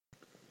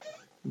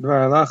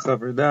Dvar Halacha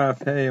for Daf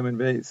Heyam and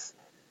Beis.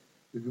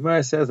 The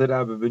Gemara says that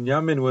Abba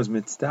Binyamin was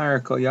mitzvah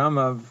kol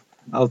yamav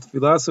al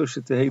tfilaso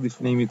shetehei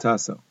lifnei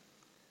mitaso.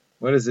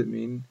 What does it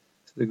mean?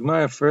 So the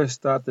Gemara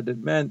first thought that it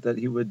meant that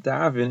he would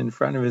daven in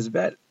front of his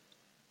bed.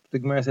 The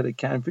Gemara said it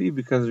can't be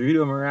because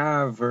Rido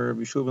Marav or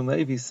Bishul ben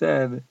Levi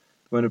said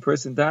when a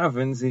person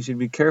davens, he should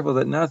be careful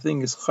that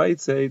nothing is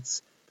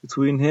chaytzeitz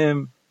between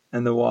him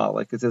and the wall.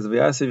 Like it says,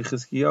 V'yasev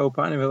Chizkiyahu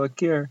panim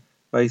velakir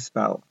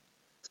v'yispal.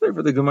 So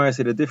therefore the Gemara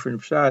said a different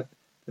pshat,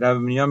 that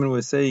Abba Binyamin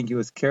was saying he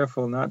was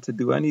careful not to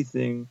do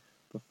anything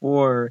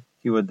before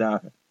he would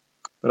daven.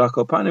 But Al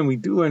Kol Panim, we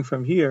do learn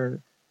from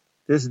here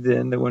this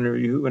din that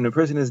when a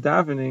person is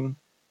davening,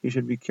 he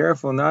should be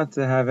careful not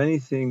to have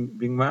anything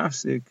being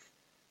mafsik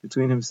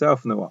between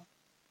himself and the wall.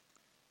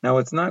 Now,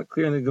 what's not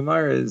clear in the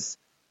Gemara is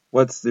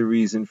what's the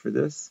reason for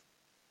this,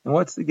 and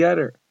what's the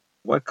getter.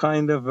 What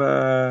kind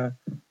of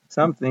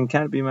something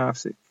can't be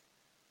mafsik?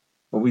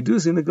 What we do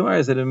see in the Gemara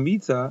is that a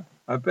mita,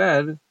 a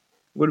bed,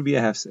 would be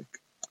a hefsik.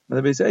 Now,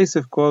 the Beis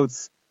Yosef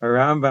quotes a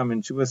Rambam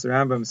in Shuvas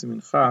Rambam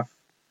Simin Chaf,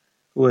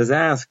 who was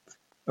asked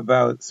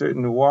about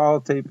certain wall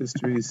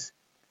tapestries.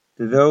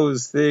 Do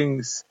those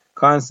things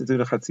constitute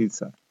a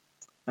chatzitza?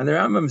 And the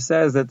Rambam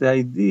says that the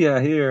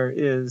idea here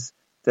is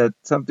that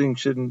something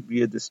shouldn't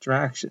be a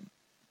distraction.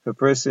 If a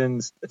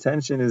person's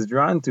attention is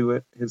drawn to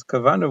it, his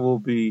kavanah will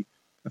be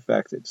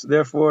affected. So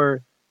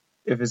therefore,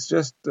 if it's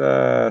just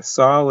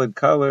solid,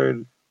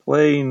 colored,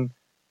 plain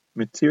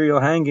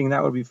material hanging,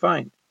 that would be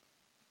fine.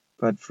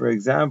 But for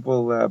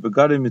example,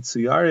 begadim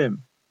mitsuyarim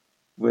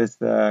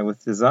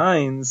with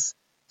designs,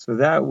 so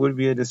that would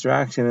be a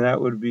distraction and that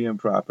would be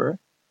improper.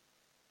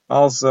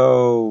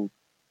 Also,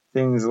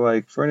 things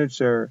like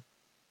furniture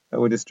that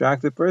would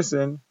distract the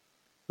person.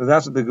 So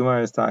that's what the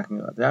Gemara is talking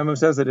about. The Rambam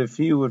says that if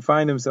he would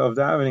find himself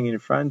davening in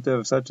front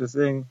of such a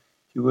thing,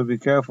 he would be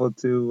careful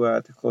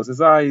to close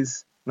his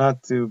eyes,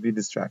 not to be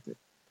distracted.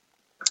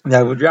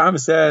 Now, what Ram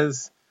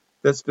says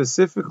that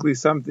specifically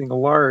something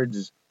large,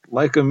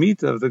 like a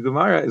mita of the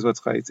Gemara, is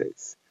what's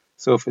chayitzeitz.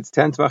 So if it's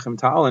 10 tvachim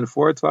tall and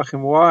 4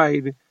 tvachim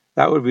wide,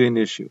 that would be an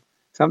issue.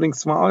 Something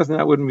smaller than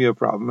that wouldn't be a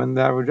problem. And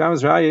the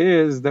Ram's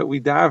raya is that we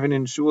daven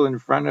in shul in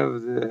front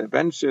of the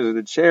benches or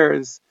the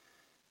chairs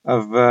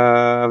of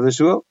the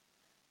shul.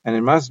 And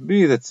it must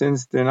be that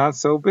since they're not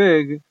so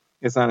big,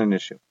 it's not an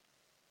issue.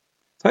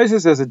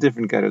 Taisa says a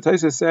different getter.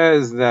 Taisa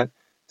says that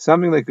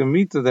something like a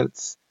mita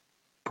that's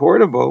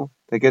portable,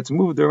 that gets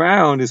moved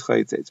around, is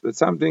chayitzeitz. But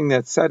something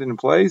that's set in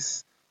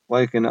place,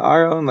 like an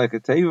aron, like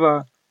a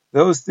teva,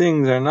 those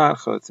things are not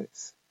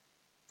chayitzeitz.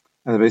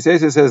 And the Beis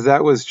Yosef says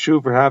that was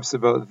true perhaps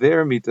about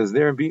their mitas.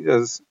 Their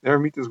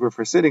mitas were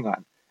for sitting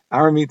on.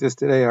 Our mitas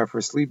today are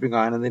for sleeping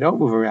on, and they don't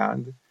move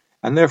around,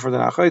 and therefore they're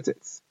not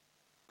chayitzeitz.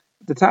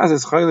 The Taz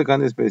is chaylik on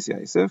this Beis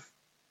Yosef,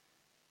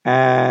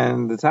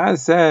 and the Taz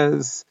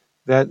says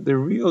that the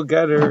real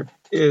getter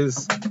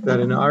is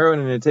that an aron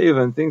and a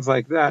teva and things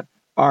like that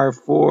are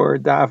for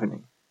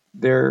davening.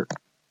 They're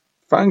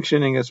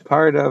functioning as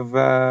part of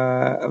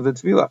the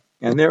tefillah,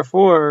 and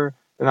therefore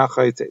they're not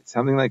chayitzeitz.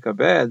 Something like a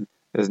bed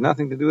that has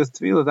nothing to do with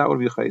tefillah, that would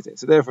be chayitzeitz.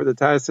 So therefore the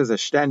Taz says a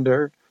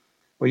stender,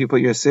 where you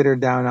put your sitter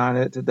down on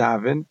it to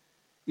daven,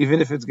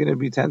 even if it's going to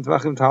be 10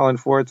 tvachim tall and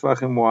 4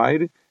 tvachim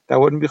wide, that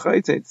wouldn't be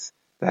chayitzeitz.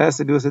 That has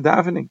to do with the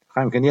davening.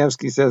 Chaim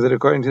Kanievsky says that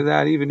according to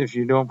that, even if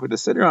you don't put a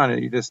sitter on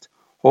it, you're just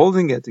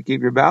holding it to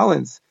keep your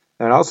balance,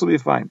 that would also be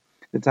fine.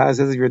 The Taz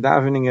says if you're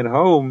davening at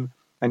home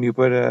and you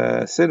put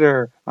a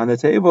sitter on the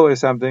table or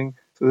something,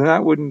 so then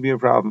that wouldn't be a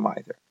problem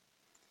either.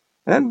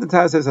 And then the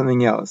Taz says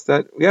something else,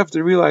 that we have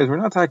to realize we're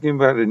not talking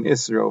about an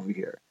Isser over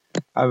here.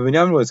 Abba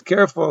Binyamin was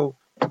careful,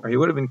 or he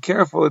would have been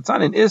careful. It's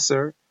not an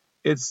Isser,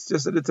 it's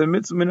just that it's a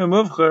mitzvah min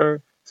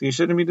muvcher, so you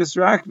shouldn't be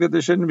distracted,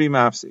 there shouldn't be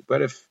mafsik.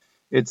 But if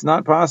it's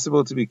not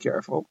possible to be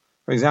careful,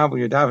 for example,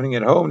 you're davening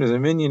at home, there's a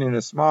minyan in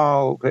a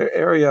small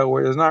area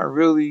where there's not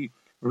really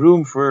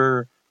room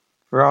for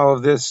all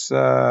of this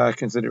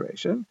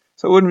consideration,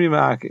 so it wouldn't be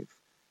ma'akiv.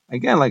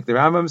 Again, like the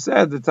Rambam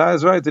said, the Taz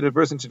is right that a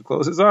person should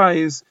close his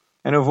eyes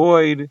and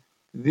avoid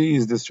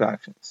these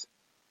distractions.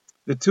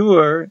 The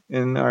Tur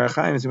in Orach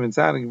Chaim Siman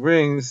Tzadik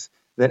brings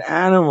that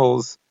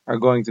animals are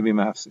going to be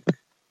mafsik.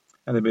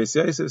 And the Beis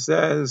Yosef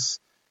says,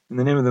 in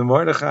the name of the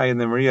Mordechai and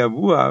the Maria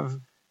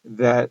Buav,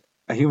 that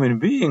a human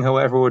being,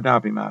 however, would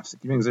not be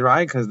mafsik. He brings it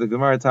right because the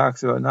Gemara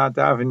talks about not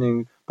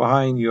davening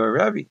behind your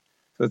Rebbe.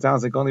 So it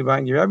sounds like only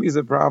behind your Rebbe is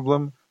a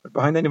problem, but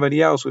behind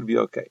anybody else would be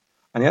okay.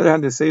 On the other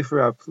hand, the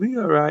Sefer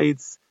Apliya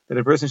writes that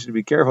a person should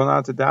be careful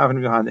not to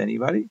daven behind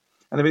anybody.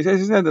 And the Beis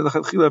Yosef said that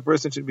the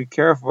person should be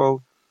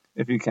careful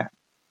if you can.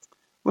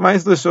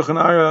 L'mais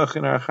l'Shulchan Aruch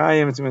in Orach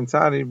Chaim Siman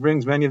Tzadik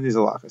brings many of these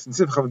halachas. In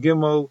Sif Chav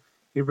Gimel,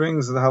 he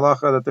brings the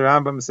halacha that the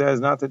Rambam says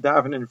not to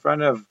daven in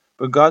front of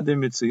begadim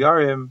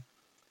mitzuyarim,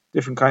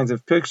 different kinds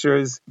of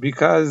pictures,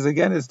 because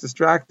again it's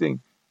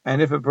distracting.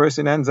 And if a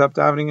person ends up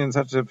davening in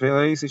such a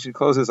place, he should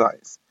close his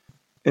eyes.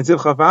 In Sif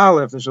Chav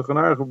Aleph, the Shulchan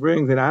Aruch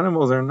brings that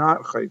animals are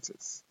not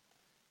chaytzis.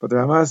 But the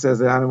Ramah says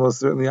that animals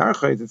certainly are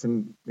chaytzis,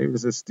 and maybe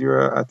there's a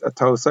stira, a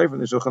tosai from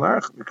the Shulchan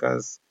Aruch,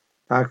 because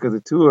Taka the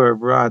Tur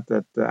brought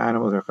that the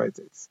animals are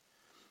chaytzis.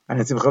 And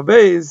in Simcha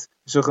Beis,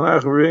 Shulchan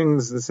Aruch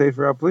brings the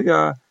Sefer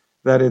Apliya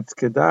that it's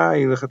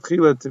kedai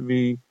lechatchila to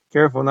be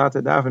careful not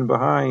to daven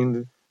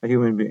behind a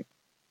human being.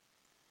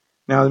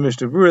 Now the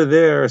Mishnah Berurah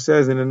there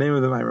says in the name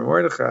of the Maimer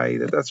Mordechai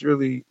that that's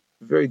really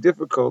very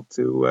difficult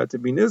to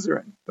be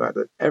nizran.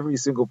 That every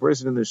single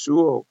person in the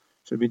shul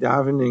should be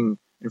davening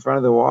in front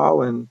of the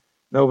wall and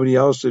nobody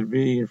else should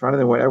be in front of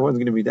them when everyone's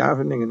going to be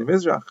davening in the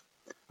Mizrach.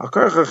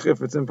 Al-Karchach,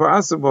 if it's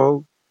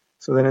impossible,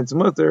 so then it's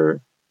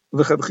mutter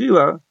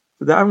l'chadchila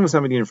to daven with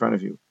somebody in front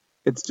of you.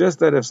 It's just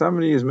that if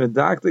somebody is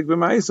medaktik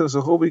b'maiso,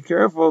 so he'll be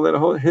careful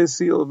that his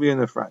seal will be in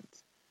the front.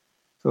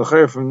 So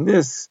from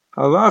this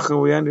halacha,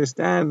 we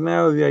understand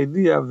now the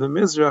idea of the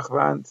Mizrach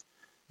vant,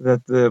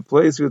 that the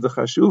place where the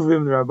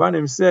Chashuvim, the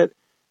Rabbanim sit,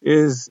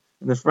 is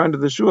in the front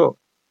of the shul.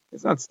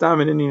 It's not stam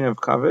an Indian of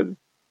kavod.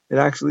 It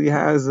actually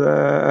has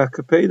a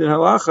kaped in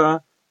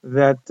halacha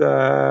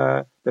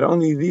that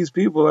only these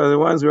people are the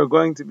ones who are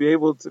going to be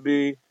able to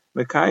be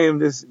mekayim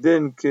this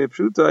din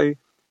kipshutai,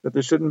 that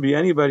there shouldn't be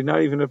anybody,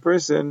 not even a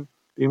person,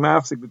 being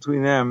mafsik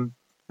between them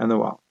and the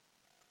wall.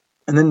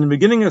 And then in the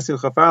beginning of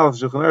Simcha Aleph,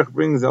 Shulchan Aruch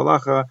brings the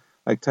halacha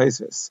like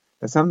taisvis.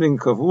 That's something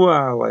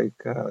kavua,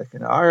 like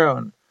an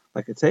aron,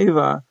 like a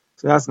teva.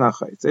 So that's not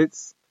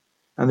chaytzitz.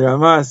 And the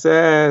Rama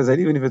says that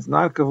even if it's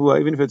not kavua,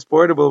 even if it's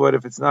portable, but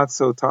if it's not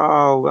so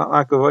tall,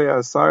 not kavua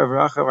asar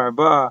v'rachav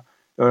arba,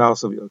 it would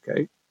also be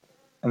okay.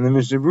 And the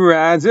Mishnah Berurah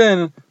adds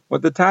in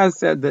what the Taz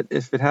said, that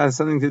if it has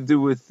something to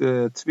do with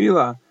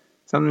tefillah,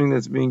 something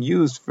that's being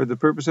used for the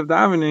purpose of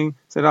davening,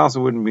 so it also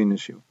wouldn't be an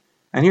issue.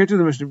 And here too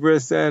the Mishnah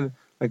Berurah said,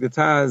 like the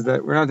Taz,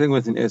 that we're not dealing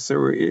with an Isser,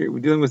 we're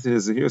dealing with it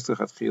as a Hirus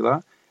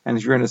L'Chatchila, and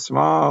if you're in a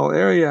small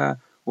area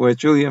where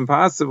it's really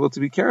impossible to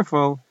be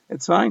careful,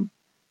 it's fine.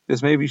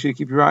 Just maybe you should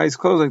keep your eyes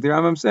closed, like the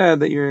Rambam said,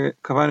 that your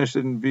kavanah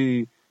shouldn't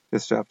be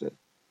disrupted.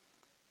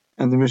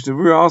 And the Mishnah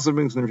Berurah also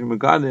brings from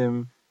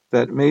Megadim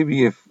that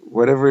maybe if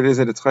whatever it is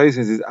that it's chayis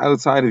is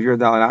outside of your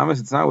Dalet Amos,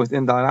 it's not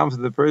within Dalet Amos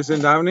of the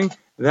person davening,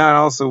 that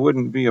also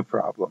wouldn't be a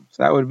problem.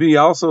 So that would be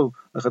also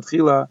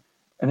L'Chatchila,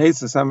 and hates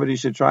that somebody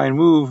should try and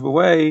move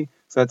away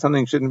so that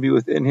something shouldn't be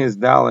within his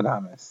Dalet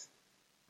Amos.